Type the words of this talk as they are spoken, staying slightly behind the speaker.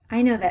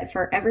I know that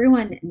for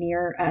everyone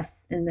near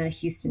us in the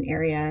Houston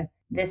area,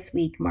 this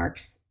week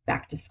marks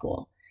back to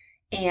school.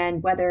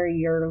 And whether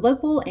you're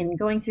local and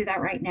going through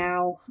that right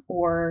now,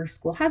 or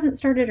school hasn't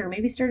started, or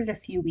maybe started a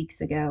few weeks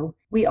ago,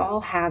 we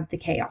all have the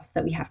chaos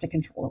that we have to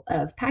control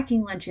of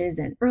packing lunches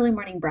and early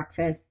morning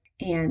breakfasts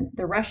and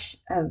the rush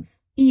of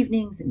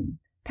evenings and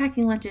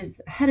packing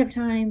lunches ahead of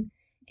time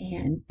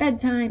and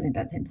bedtime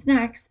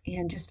snacks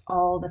and just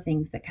all the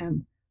things that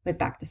come with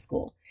back to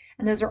school.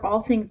 And those are all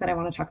things that I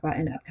want to talk about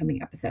in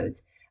upcoming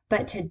episodes.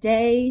 But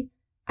today,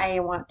 I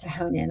want to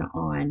hone in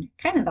on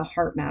kind of the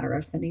heart matter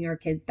of sending our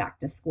kids back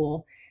to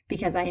school,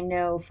 because I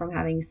know from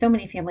having so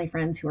many family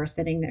friends who are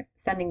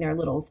sending their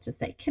littles to,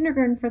 say,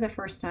 kindergarten for the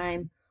first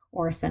time,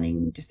 or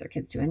sending just their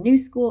kids to a new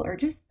school or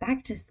just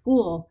back to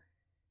school,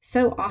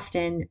 so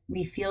often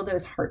we feel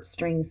those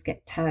heartstrings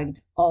get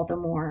tugged all the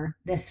more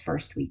this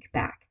first week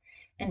back.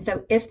 And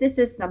so if this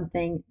is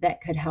something that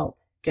could help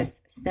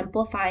just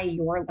simplify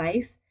your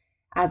life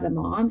as a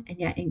mom and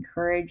yet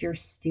encourage your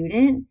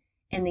student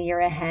in the year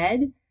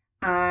ahead,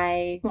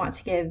 I want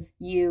to give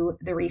you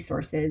the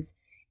resources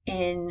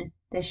in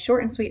this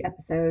short and sweet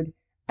episode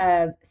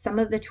of some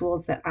of the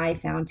tools that I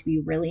found to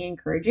be really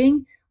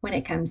encouraging when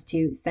it comes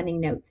to sending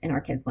notes in our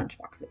kids'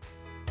 lunchboxes.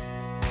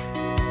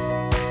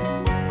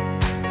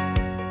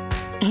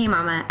 Hey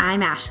Mama,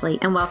 I'm Ashley,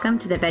 and welcome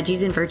to the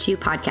Veggies and Virtue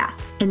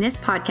podcast. In this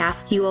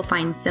podcast, you will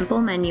find simple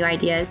menu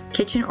ideas,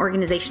 kitchen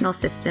organizational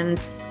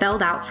systems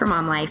spelled out for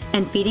mom life,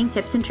 and feeding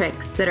tips and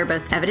tricks that are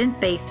both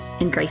evidence-based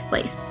and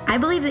grace-laced. I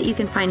believe that you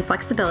can find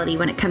flexibility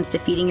when it comes to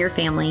feeding your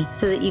family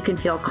so that you can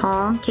feel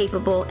calm,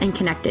 capable, and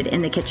connected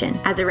in the kitchen.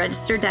 As a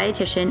registered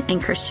dietitian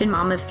and Christian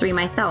mom of 3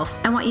 myself,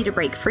 I want you to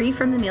break free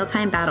from the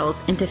mealtime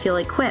battles and to feel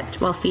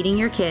equipped while feeding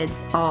your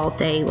kids all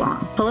day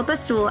long. Pull up a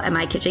stool at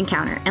my kitchen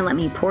counter and let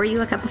me pour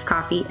you a cup of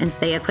coffee and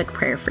say a quick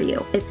prayer for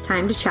you. It's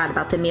time to chat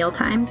about the meal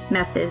times,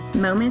 messes,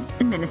 moments,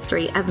 and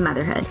ministry of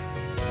motherhood.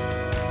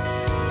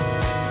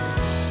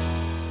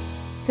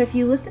 So if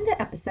you listen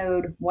to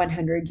episode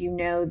 100, you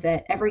know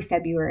that every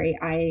February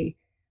I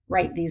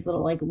write these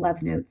little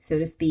love notes, so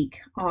to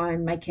speak,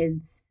 on my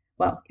kids.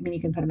 Well, I mean,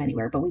 you can put them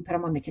anywhere, but we put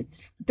them on the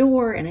kids'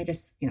 door, and I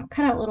just,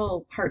 cut out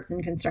little hearts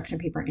and construction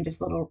paper and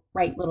just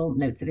write little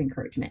notes of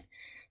encouragement.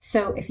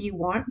 So if you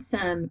want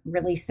some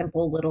really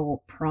simple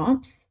little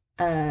prompts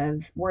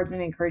of words of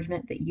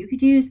encouragement that you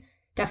could use,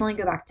 definitely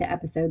go back to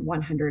episode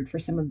 100 for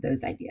some of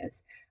those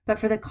ideas. But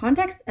for the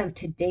context of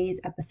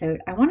today's episode,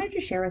 I wanted to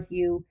share with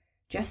you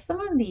just some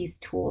of these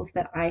tools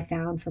that I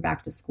found for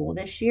back to school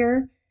this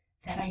year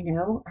that I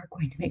know are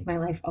going to make my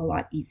life a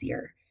lot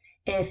easier.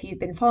 If you've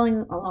been following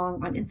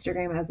along on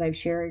Instagram, as I've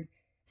shared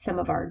some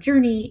of our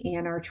journey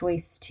and our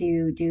choice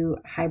to do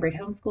a hybrid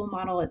homeschool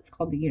model, it's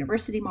called the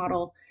university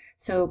model.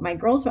 So my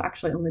girls will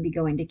actually only be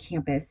going to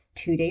campus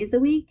 2 days a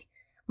week.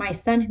 My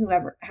son,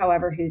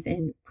 however, who's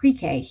in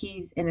pre-K,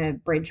 he's in a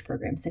bridge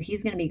program. So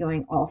he's going to be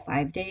going all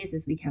 5 days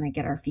as we kind of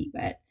get our feet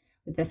wet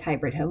with this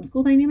hybrid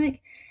homeschool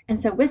dynamic. And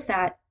so with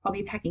that, I'll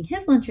be packing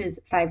his lunches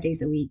 5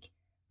 days a week,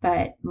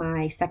 but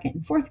my second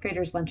and fourth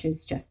graders'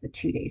 lunches just the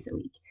 2 days a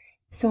week.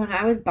 So when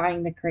I was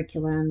buying the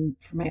curriculum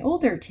for my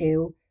older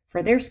two,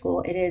 for their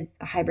school, it is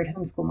a hybrid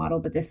homeschool model,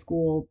 but this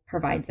school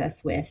provides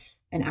us with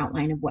an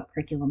outline of what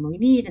curriculum we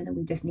need, and then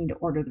we just need to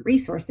order the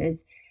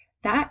resources.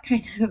 That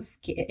kind of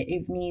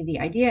gave me the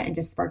idea and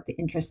just sparked the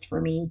interest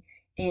for me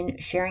in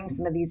sharing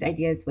some of these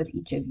ideas with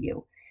each of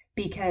you.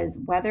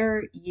 Because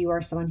whether you are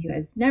someone who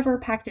has never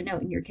packed a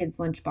note in your kids'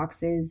 lunch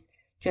boxes,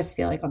 just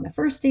feel like on the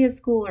first day of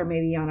school or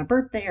maybe on a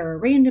birthday or a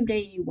random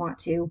day you want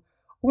to,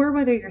 or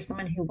whether you're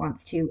someone who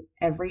wants to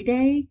every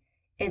day,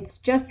 it's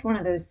just one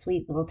of those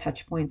sweet little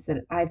touch points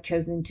that I've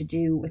chosen to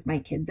do with my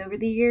kids over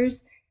the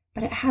years,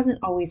 but it hasn't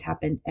always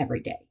happened every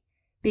day.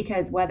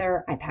 Because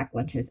whether I pack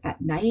lunches at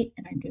night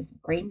and I'm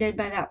just brain dead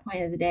by that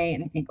point of the day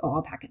and I think, oh,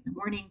 I'll pack it in the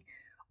morning,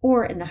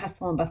 or in the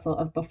hustle and bustle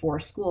of before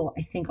school,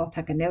 I think I'll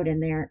tuck a note in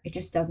there. It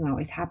just doesn't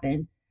always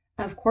happen.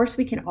 Of course,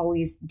 we can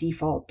always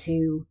default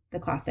to the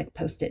classic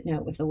Post-it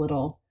note with a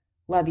little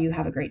love you,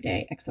 have a great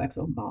day,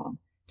 XOXO mom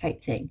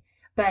type thing.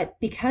 But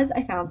because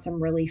I found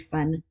some really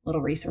fun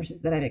little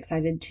resources that I'm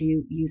excited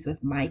to use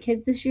with my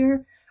kids this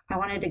year, I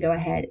wanted to go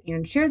ahead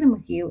and share them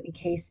with you in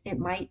case it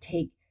might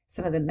take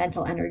some of the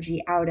mental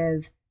energy out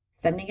of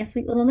sending a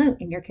sweet little note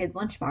in your kid's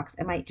lunchbox.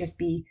 It might just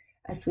be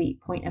a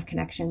sweet point of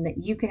connection that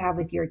you could have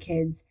with your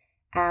kids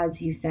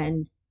as you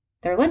send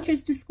their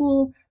lunches to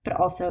school, but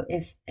also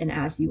if and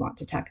as you want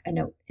to tuck a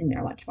note in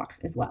their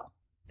lunchbox as well.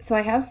 So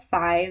I have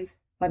 5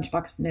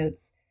 lunchbox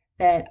notes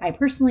that I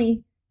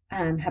personally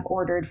have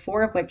ordered,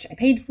 4 of which I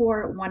paid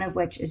for, 1 of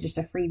which is just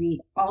a freebie.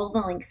 All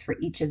the links for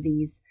each of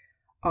these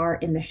are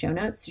in the show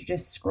notes. So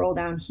just scroll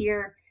down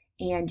here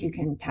and you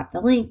can tap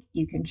the link,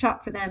 you can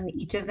shop for them.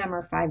 Each of them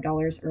are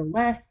 $5 or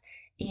less.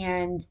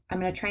 And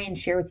I'm going to try and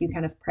share with you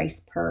kind of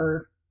price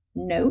per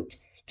note,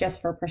 just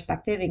for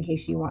perspective in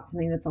case you want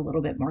something that's a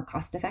little bit more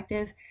cost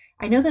effective.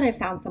 I know that I've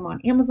found some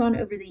on Amazon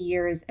over the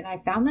years, and I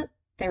found that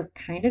they're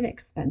kind of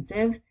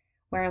expensive,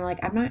 where I'm like,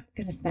 I'm not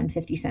going to spend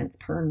 50 cents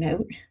per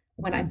note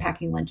when I'm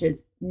packing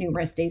lunches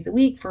numerous days a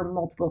week for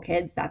multiple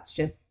kids, that's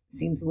just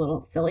seems a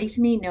little silly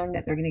to me, knowing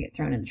that they're going to get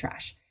thrown in the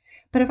trash.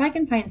 But if I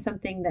can find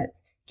something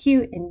that's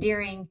cute,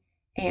 endearing,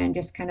 and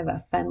just kind of a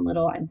fun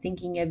little I'm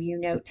thinking of you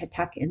note to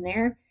tuck in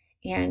there,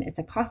 and it's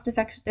a cost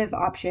effective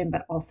option,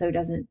 but also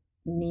doesn't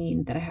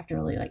mean that I have to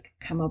really like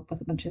come up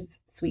with a bunch of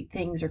sweet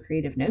things or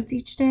creative notes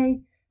each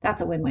day,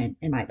 that's a win-win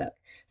in my book.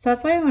 So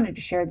that's why I wanted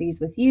to share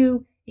these with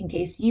you in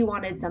case you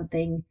wanted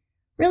something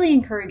really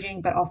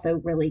encouraging, but also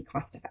really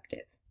cost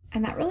effective.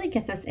 And that really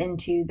gets us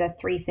into the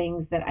three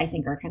things that I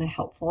think are kind of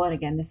helpful. And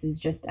again, this is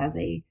just as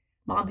a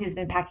mom who's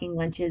been packing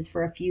lunches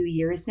for a few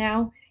years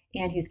now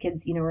and whose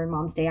kids, were in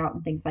mom's day out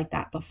and things like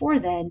that before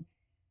then.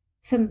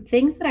 Some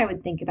things that I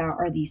would think about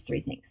are these three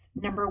things.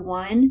 Number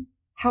one,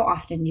 how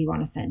often do you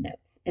want to send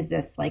notes? Is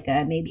this like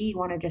maybe you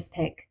want to just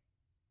pick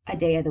a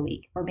day of the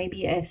week, or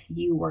maybe if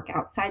you work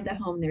outside the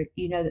home there,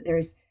 that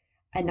there's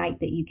a night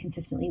that you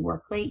consistently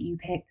work late, you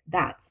pick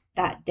that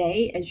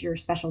day as your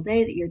special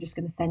day that you're just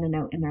going to send a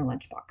note in their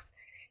lunchbox.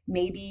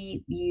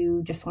 Maybe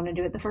you just want to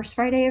do it the first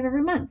Friday of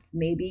every month.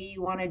 Maybe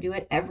you want to do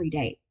it every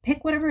day.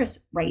 Pick whatever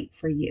is right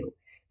for you,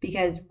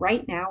 because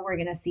right now we're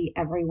going to see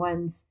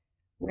everyone's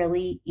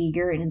really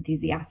eager and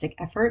enthusiastic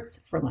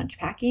efforts for lunch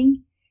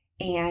packing.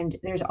 And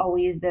there's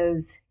always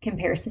those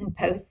comparison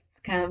posts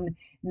come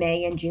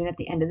May and June at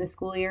the end of the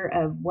school year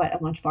of what a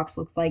lunchbox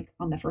looks like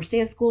on the first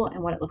day of school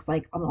and what it looks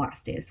like on the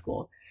last day of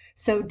school.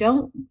 So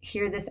don't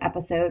hear this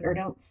episode or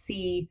don't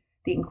see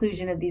the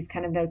inclusion of these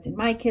kind of notes in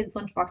my kids'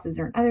 lunchboxes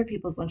or in other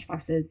people's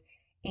lunchboxes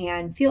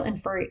and feel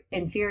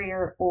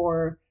inferior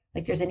or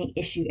like there's any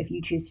issue if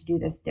you choose to do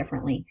this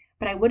differently.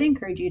 But I would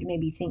encourage you to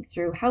maybe think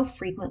through how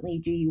frequently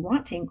do you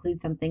want to include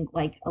something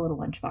like a little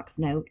lunchbox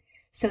note,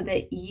 so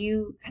that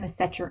you kind of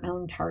set your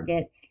own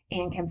target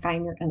and can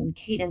find your own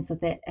cadence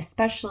with it,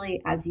 especially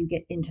as you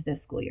get into the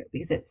school year,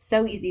 because it's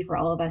so easy for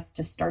all of us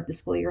to start the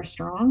school year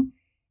strong.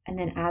 And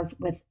then as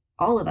with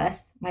all of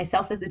us,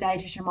 myself as a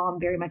dietitian mom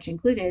very much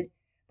included,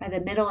 by the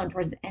middle and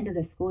towards the end of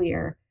the school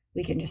year,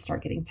 we can just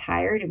start getting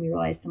tired and we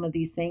realize some of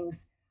these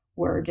things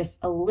were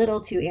just a little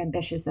too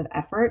ambitious of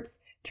efforts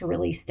to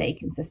really stay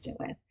consistent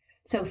with.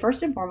 So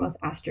first and foremost,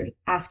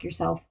 ask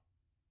yourself,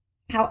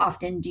 how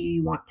often do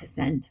you want to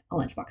send a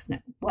lunchbox note?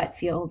 What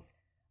feels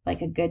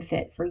like a good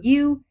fit for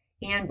you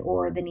and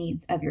or the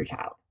needs of your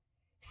child?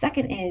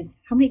 Second is,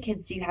 how many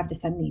kids do you have to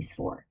send these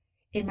for?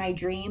 In my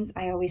dreams,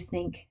 I always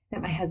think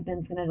that my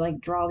husband's going to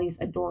like draw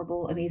these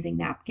adorable, amazing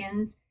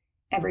napkins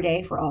every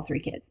day for all three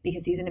kids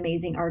because he's an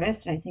amazing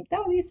artist. And I think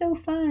that would be so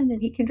fun.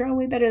 And he can draw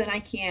way better than I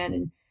can.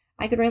 And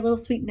I could write a little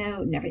sweet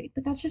note and everything,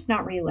 but that's just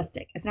not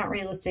realistic. It's not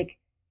realistic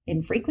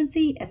in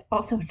frequency. It's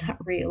also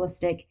not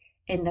realistic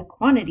in the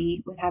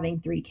quantity with having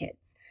three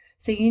kids.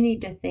 So you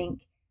need to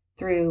think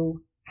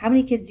through how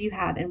many kids you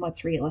have and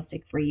what's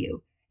realistic for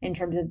you in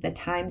terms of the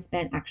time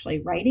spent actually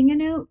writing a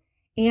note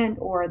and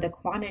or the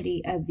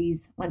quantity of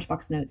these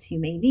lunchbox notes you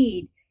may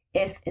need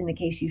if in the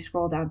case you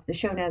scroll down to the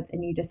show notes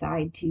and you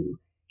decide to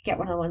get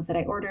one of the ones that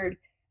I ordered.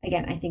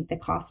 Again, I think the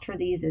cost for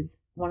these is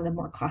one of the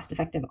more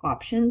cost-effective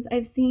options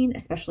I've seen,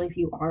 especially if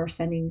you are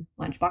sending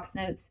lunchbox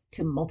notes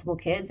to multiple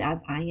kids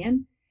as I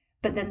am.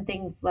 But then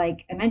things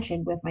like I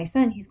mentioned with my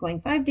son, he's going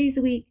 5 days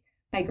a week.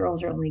 My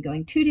girls are only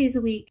going 2 days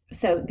a week.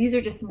 So these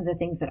are just some of the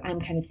things that I'm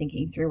kind of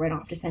thinking through. I don't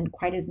have to send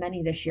quite as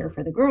many this year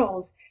for the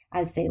girls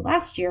as say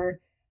last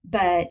year,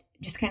 but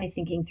just kind of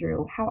thinking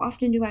through how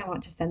often do I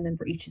want to send them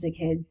for each of the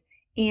kids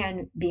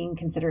and being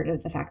considerate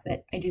of the fact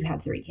that I do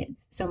have three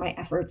kids. So my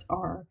efforts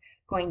are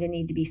going to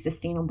need to be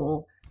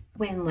sustainable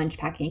when lunch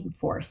packing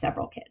for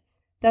several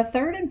kids. The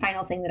third and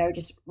final thing that I would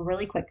just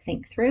really quick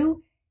think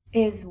through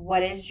is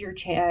what is your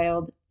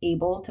child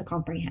able to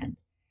comprehend?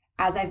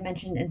 As I've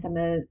mentioned in some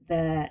of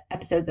the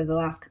episodes of the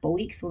last couple of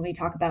weeks, when we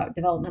talk about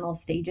developmental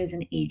stages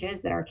and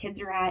ages that our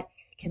kids are at,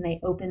 can they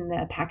open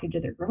the package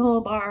of their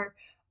granola bar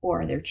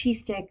or their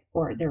cheese stick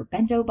or their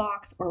bento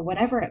box or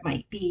whatever it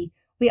might be?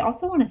 We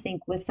also want to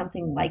think with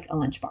something like a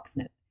lunchbox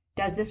note.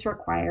 Does this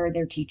require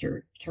their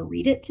teacher to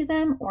read it to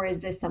them, or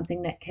is this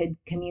something that could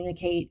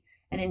communicate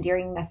an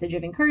endearing message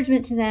of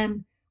encouragement to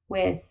them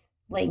with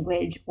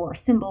language or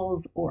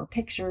symbols or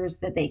pictures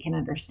that they can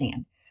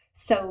understand?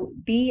 So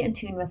be in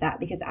tune with that,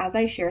 because as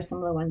I share some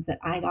of the ones that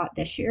I got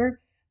this year,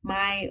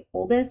 my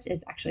oldest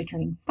is actually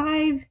turning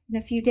 5 in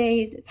a few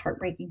days. It's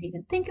heartbreaking to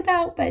even think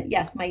about, but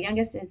yes, my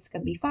youngest is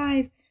going to be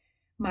 5.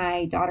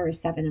 My daughter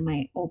is 7 and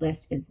my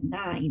oldest is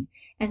 9.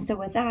 And so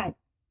with that,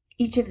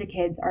 each of the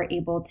kids are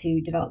able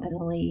to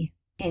developmentally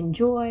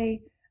enjoy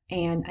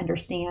and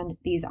understand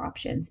these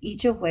options,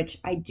 each of which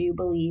I do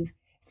believe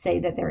say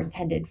that they're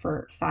intended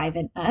for 5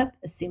 and up,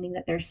 assuming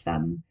that there's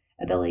some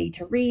ability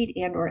to read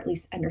and or at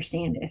least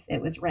understand if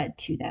it was read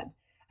to them.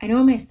 I know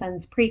in my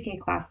son's pre-K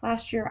class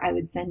last year, I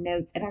would send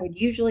notes and I would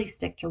usually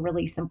stick to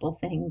really simple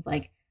things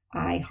like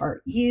I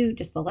heart you,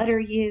 just the letter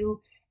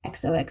U,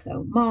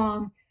 XOXO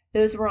mom.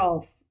 Those were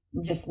all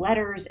just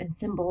letters and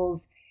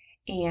symbols.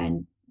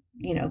 And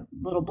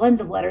little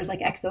blends of letters like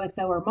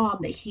XOXO or mom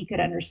that he could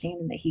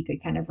understand and that he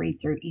could kind of read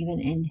through even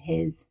in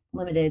his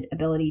limited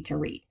ability to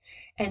read.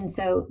 And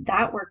so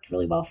that worked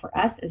really well for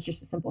us as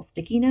just a simple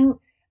sticky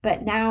note.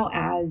 But now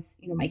as,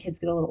 my kids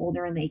get a little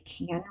older and they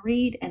can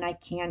read and I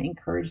can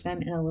encourage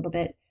them in a little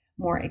bit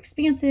more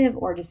expansive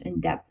or just in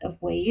depth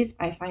of ways,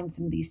 I find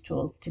some of these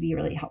tools to be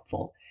really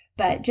helpful.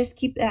 But just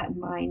keep that in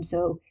mind.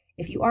 So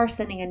if you are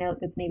sending a note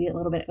that's maybe a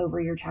little bit over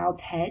your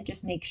child's head,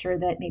 just make sure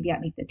that maybe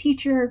at Meet the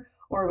Teacher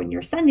or when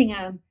you're sending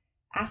them,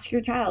 ask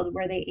your child,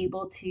 were they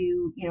able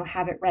to,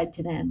 have it read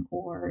to them?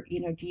 Or,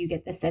 do you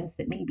get the sense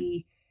that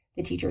maybe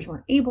the teachers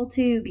weren't able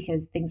to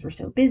because things were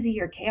so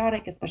busy or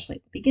chaotic, especially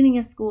at the beginning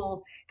of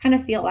school? Kind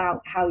of feel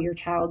out how your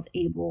child's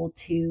able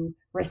to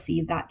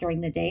receive that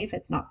during the day if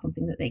it's not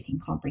something that they can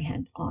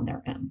comprehend on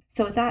their own.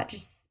 So with that,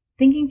 just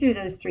thinking through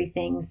those three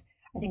things,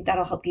 I think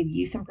that'll help give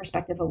you some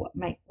perspective of what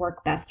might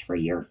work best for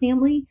your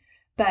family.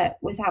 But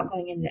without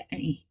going into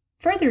any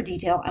further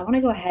detail, I want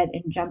to go ahead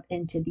and jump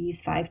into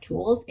these 5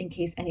 tools in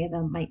case any of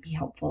them might be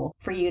helpful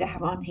for you to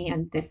have on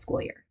hand this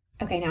school year.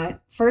 Okay, now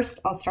first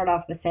I'll start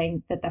off with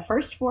saying that the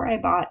first 4 I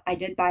bought, I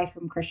did buy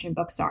from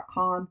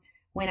christianbooks.com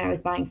when I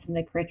was buying some of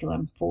the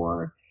curriculum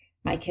for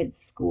my kids'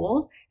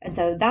 school. And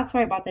so that's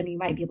why I bought them. You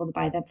might be able to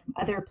buy them from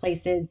other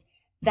places.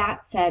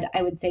 That said,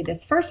 I would say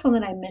this first one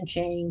that I'm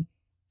mentioning,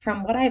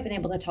 from what I've been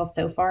able to tell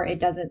so far, it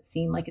doesn't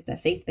seem like it's a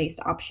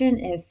faith-based option.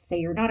 If, say,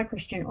 you're not a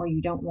Christian or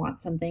you don't want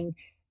something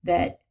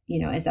that,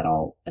 is at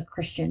all a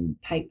Christian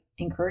type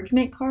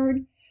encouragement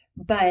card.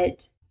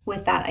 But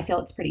with that, I feel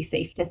it's pretty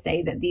safe to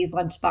say that these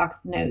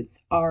Lunchbox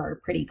notes are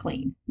pretty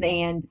clean.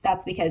 And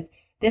that's because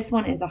this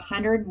one is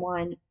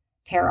 101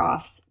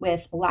 tear-offs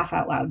with laugh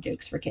out loud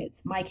jokes for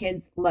kids. My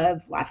kids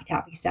love Laffy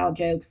Taffy style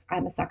jokes.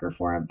 I'm a sucker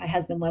for them. My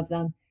husband loves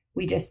them.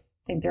 We just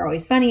think they're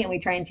always funny and we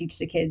try and teach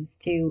the kids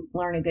to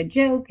learn a good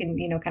joke and,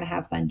 kind of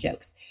have fun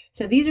jokes.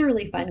 So these are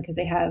really fun because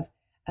they have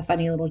a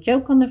funny little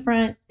joke on the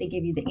front. They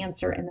give you the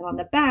answer. And then on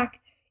the back,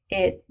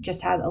 it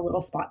just has a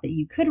little spot that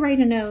you could write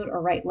a note or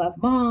write love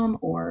mom,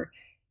 or,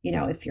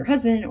 if your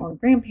husband or a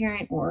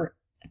grandparent or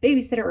a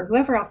babysitter or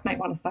whoever else might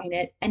want to sign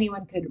it,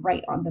 anyone could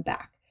write on the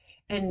back.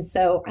 And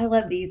so I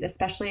love these,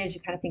 especially as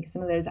you kind of think of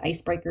some of those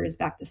icebreakers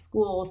back to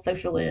school,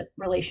 social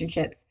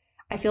relationships.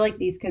 I feel like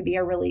these could be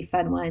a really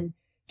fun one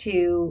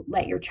to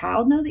let your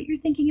child know that you're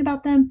thinking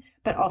about them,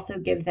 but also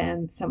give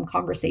them some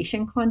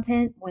conversation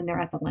content when they're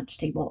at the lunch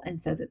table.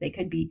 And so that they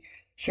could be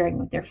sharing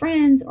with their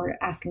friends or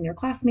asking their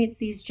classmates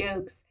these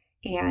jokes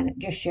and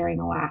just sharing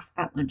a laugh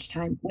at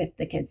lunchtime with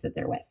the kids that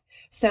they're with.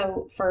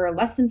 So for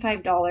less than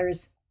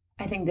 $5,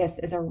 I think this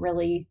is a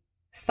really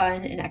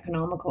fun and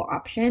economical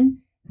option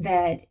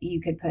that you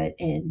could put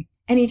in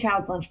any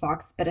child's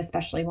lunchbox, but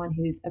especially one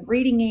who's of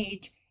reading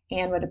age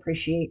and would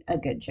appreciate a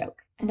good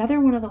joke. Another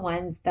one of the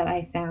ones that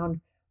I found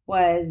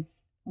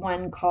was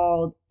one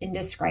called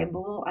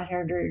Indescribable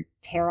 100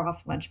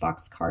 Tear-Off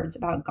Lunchbox Cards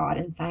About God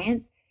and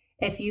Science.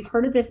 If you've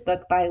heard of this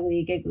book by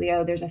Louis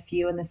Giglio, there's a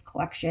few in this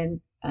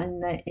collection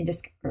in the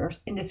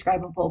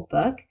Indescribable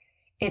book.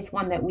 It's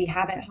one that we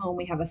have at home.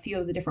 We have a few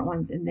of the different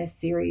ones in this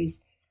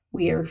series.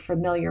 We are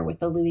familiar with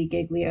the Louis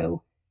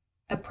Giglio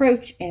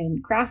approach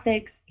and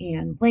graphics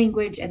and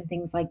language and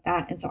things like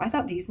that. And so I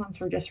thought these ones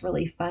were just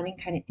really fun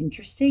and kind of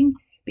interesting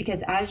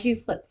because as you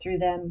flip through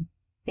them,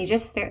 they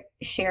just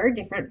share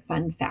different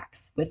fun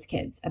facts with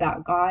kids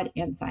about God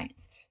and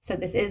science. So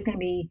this is going to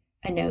be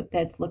a note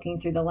that's looking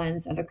through the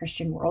lens of a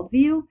Christian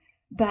worldview,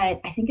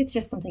 but I think it's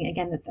just something,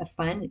 again, that's a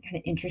fun, kind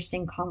of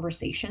interesting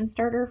conversation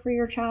starter for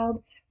your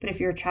child. But if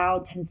your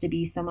child tends to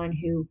be someone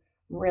who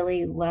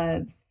really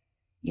loves,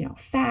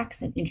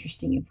 facts and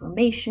interesting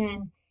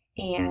information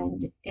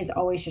and is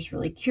always just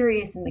really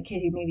curious, and the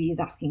kid who maybe is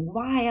asking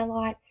why a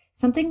lot,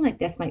 something like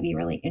this might be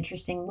really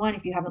interesting. One,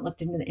 if you haven't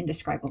looked into the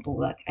Indescribable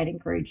book, I'd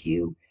encourage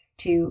you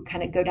to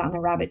kind of go down the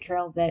rabbit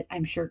trail that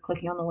I'm sure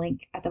clicking on the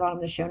link at the bottom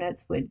of the show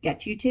notes would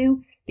get you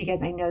to,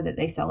 because I know that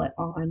they sell it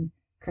on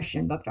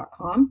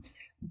christianbook.com.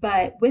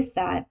 But with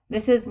that,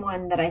 this is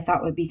one that I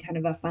thought would be kind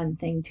of a fun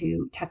thing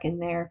to tuck in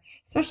there,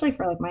 especially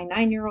for like my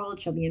 9-year-old.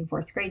 She'll be in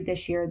 4th grade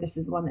this year. This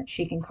is one that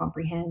she can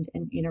comprehend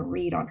and,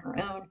 read on her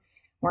own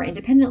more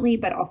independently,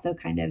 but also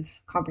kind of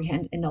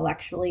comprehend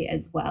intellectually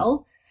as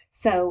well.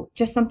 So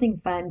just something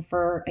fun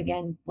for,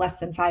 again, less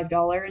than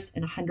 $5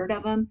 and 100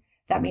 of them.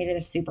 That made it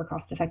a super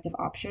cost-effective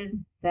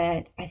option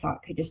that I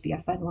thought could just be a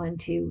fun one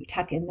to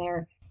tuck in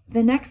there.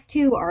 The next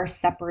 2 are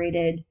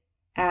separated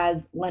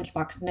as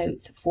lunchbox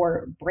notes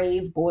for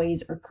brave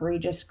boys or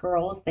courageous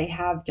girls. They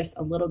have just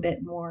a little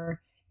bit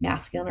more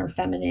masculine or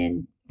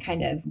feminine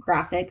kind of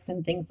graphics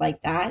and things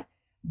like that.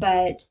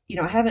 But,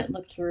 I haven't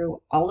looked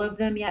through all of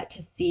them yet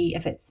to see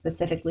if it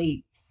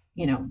specifically,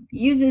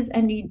 uses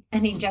any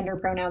gender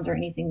pronouns or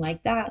anything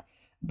like that.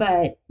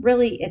 But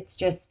really, it's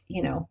just,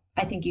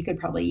 I think you could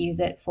probably use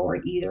it for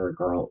either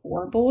girl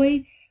or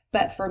boy.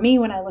 But for me,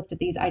 when I looked at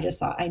these, I just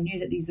thought I knew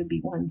that these would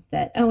be ones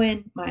that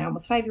Owen, my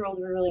almost 5-year-old,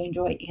 would really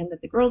enjoy and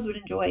that the girls would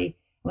enjoy.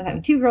 With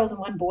having 2 girls and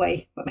 1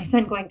 boy, but my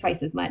son going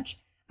twice as much,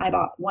 I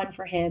bought one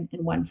for him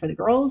and one for the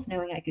girls,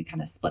 knowing I could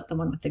kind of split the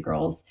one with the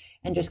girls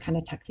and just kind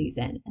of tuck these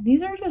in. And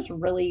these are just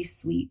really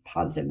sweet,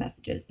 positive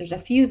messages. There's a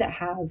few that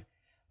have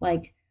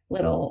like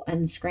little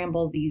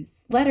unscramble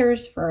these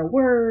letters for a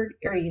word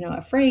or,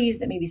 a phrase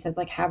that maybe says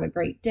like, have a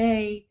great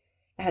day.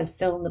 It has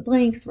fill in the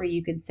blanks where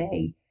you could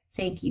say,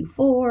 thank you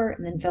for,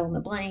 and then fill in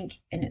the blank.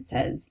 And it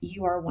says,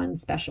 you are one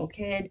special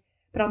kid.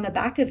 But on the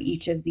back of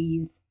each of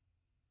these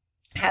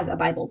has a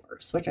Bible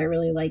verse, which I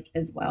really like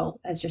as well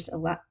as just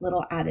a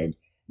little added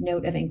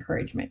note of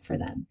encouragement for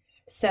them.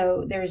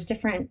 So there's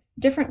different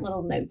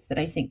little notes that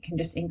I think can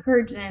just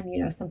encourage them,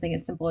 something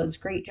as simple as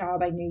great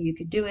job, I knew you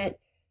could do it,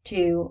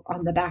 to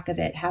on the back of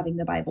it having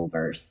the Bible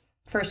verse,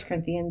 1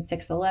 Corinthians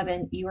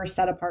 6:11, you are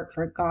set apart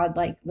for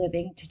God-like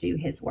living to do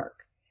his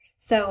work.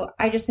 So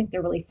I just think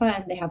they're really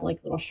fun. They have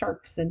like little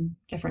sharks and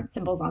different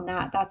symbols on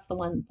that. That's the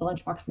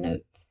Lunchbox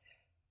notes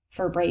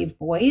for brave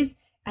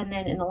boys. And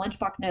then in the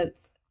Lunchbox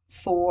notes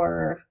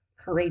for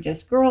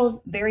courageous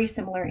girls, very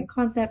similar in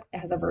concept. It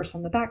has a verse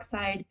on the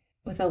backside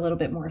with a little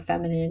bit more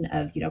feminine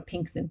of,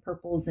 pinks and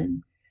purples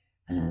and,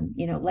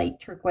 light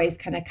turquoise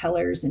kind of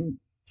colors and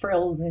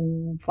frills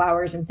and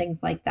flowers and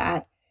things like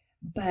that.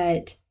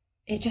 But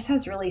it just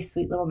has really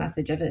sweet little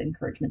message of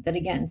encouragement that,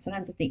 again,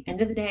 sometimes at the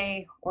end of the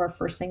day or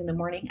first thing in the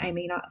morning, I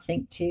may not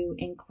think to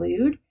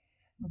include,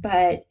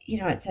 but,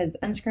 it says,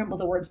 unscramble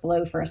the words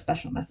below for a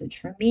special message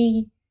from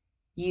me.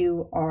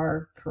 You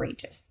are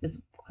courageous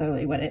is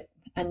clearly what it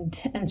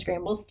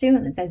unscrambles to.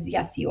 And it says,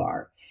 yes, you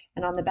are.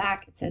 And on the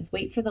back, it says,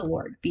 wait for the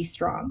Lord, be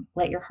strong.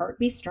 Let your heart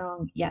be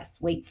strong. Yes,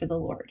 wait for the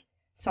Lord.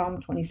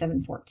 Psalm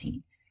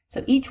 27:14.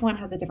 So each one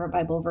has a different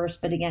Bible verse,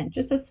 but again,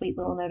 just a sweet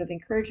little note of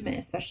encouragement,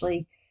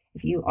 especially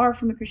if you are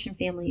from a Christian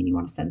family and you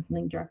want to send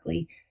something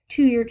directly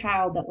to your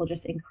child that will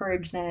just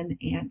encourage them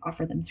and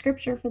offer them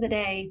scripture for the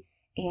day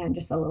and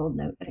just a little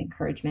note of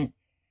encouragement.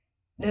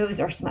 Those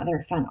are some other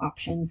fun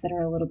options that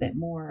are a little bit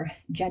more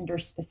gender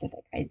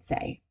specific, I'd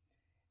say.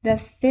 The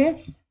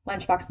fifth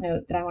Lunchbox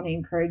note that I want to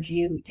encourage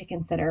you to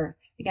consider,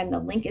 again, the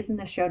link is in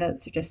the show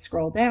notes, so just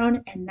scroll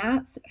down, and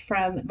that's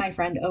from my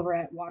friend over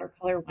at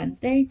Watercolor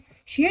Wednesday.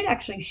 She had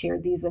actually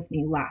shared these with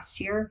me last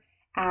year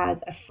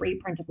as a free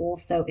printable.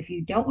 So if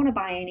you don't want to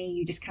buy any,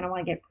 you just kind of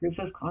want to get proof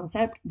of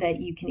concept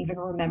that you can even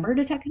remember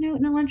to tuck a note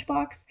in a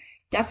lunchbox,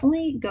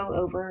 definitely go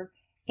over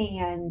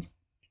and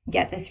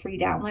get this free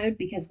download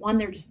because one,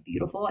 they're just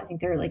beautiful. I think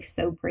they're like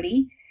so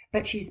pretty,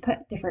 but she's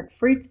put different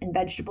fruits and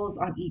vegetables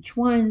on each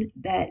one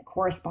that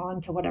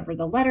correspond to whatever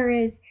the letter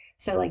is.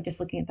 So like just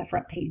looking at the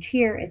front page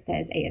here, it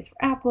says A is for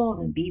apple,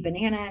 and then B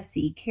banana,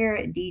 C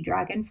carrot, D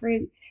dragon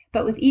fruit.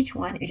 But with each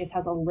one, it just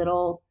has a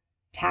little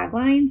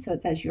tagline. So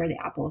it says, you are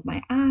the apple of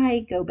my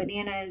eye, go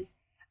bananas,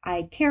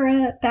 I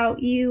care about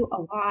you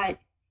a lot,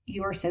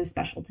 you are so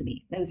special to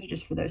me. Those are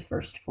just for those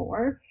first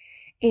four.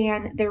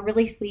 And they're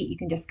really sweet. You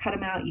can just cut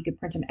them out. You could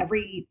print them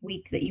every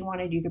week that you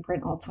wanted. You could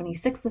print all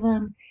 26 of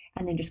them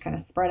and then just kind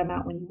of spread them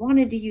out when you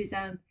wanted to use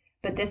them.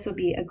 But this would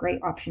be a great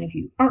option if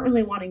you aren't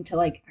really wanting to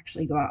like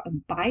actually go out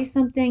and buy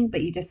something,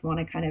 but you just want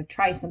to kind of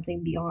try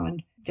something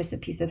beyond just a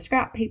piece of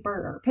scrap paper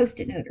or a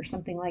Post-it note or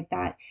something like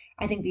that.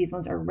 I think these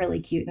ones are really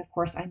cute. And of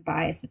course, I'm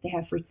biased that they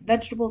have fruits and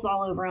vegetables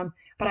all over them,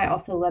 but I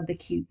also love the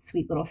cute,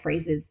 sweet little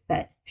phrases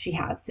that she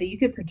has. So you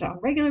could print it on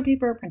regular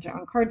paper, print it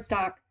on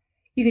cardstock.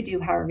 You could do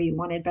however you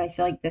wanted, but I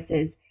feel like this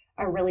is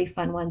a really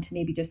fun one to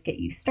maybe just get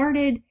you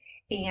started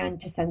and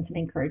to send some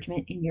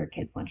encouragement in your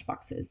kids'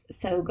 lunchboxes.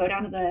 So go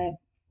down to the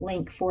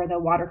link for the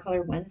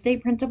Watercolor Wednesday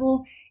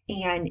printable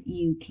and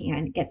you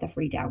can get the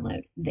free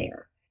download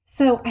there.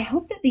 So I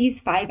hope that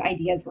these 5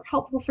 ideas were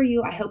helpful for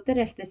you. I hope that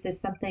if this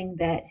is something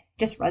that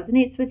just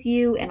resonates with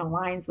you and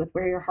aligns with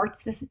where your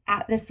heart's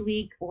at this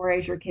week, or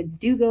as your kids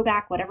do go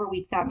back, whatever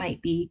week that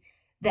might be,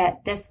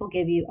 that this will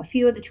give you a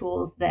few of the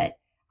tools that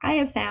I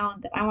have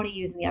found that I want to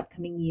use in the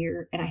upcoming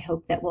year. And I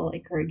hope that will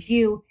encourage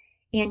you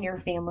and your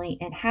family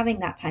in having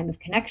that time of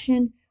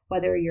connection,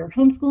 whether you're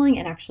homeschooling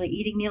and actually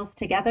eating meals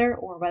together,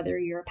 or whether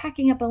you're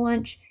packing up a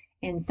lunch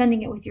and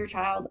sending it with your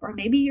child, or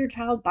maybe your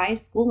child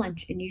buys school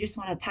lunch and you just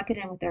want to tuck it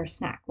in with their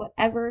snack,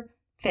 whatever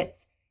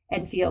fits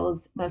and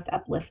feels most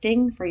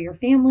uplifting for your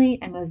family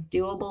and most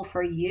doable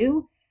for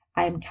you,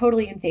 I'm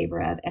totally in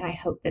favor of, and I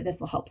hope that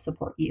this will help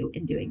support you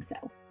in doing so.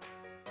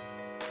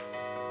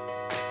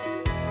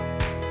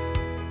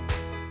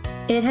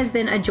 It has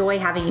been a joy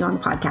having you on the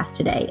podcast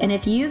today. And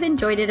if you've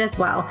enjoyed it as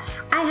well,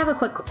 I have a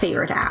quick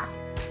favor to ask.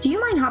 Do you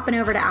mind hopping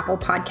over to Apple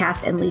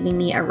Podcasts and leaving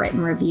me a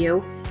written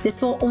review?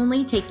 This will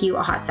only take you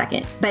a hot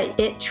second, but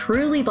it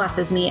truly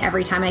blesses me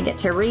every time I get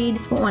to read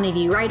what one of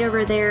you write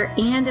over there,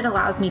 and it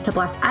allows me to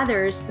bless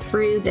others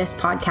through this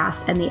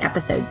podcast and the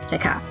episodes to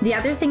come. The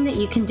other thing that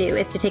you can do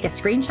is to take a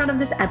screenshot of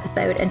this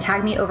episode and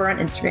tag me over on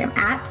Instagram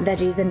at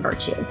Veggies and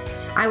Virtue.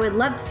 I would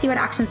love to see what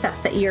action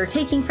steps that you're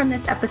taking from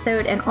this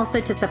episode, and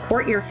also to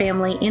support your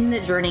family in the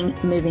journey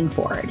moving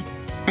forward.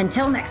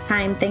 Until next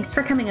time, thanks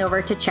for coming over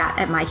to chat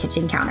at my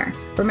kitchen counter.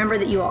 Remember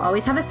that you will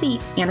always have a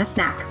seat and a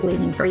snack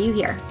waiting for you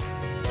here.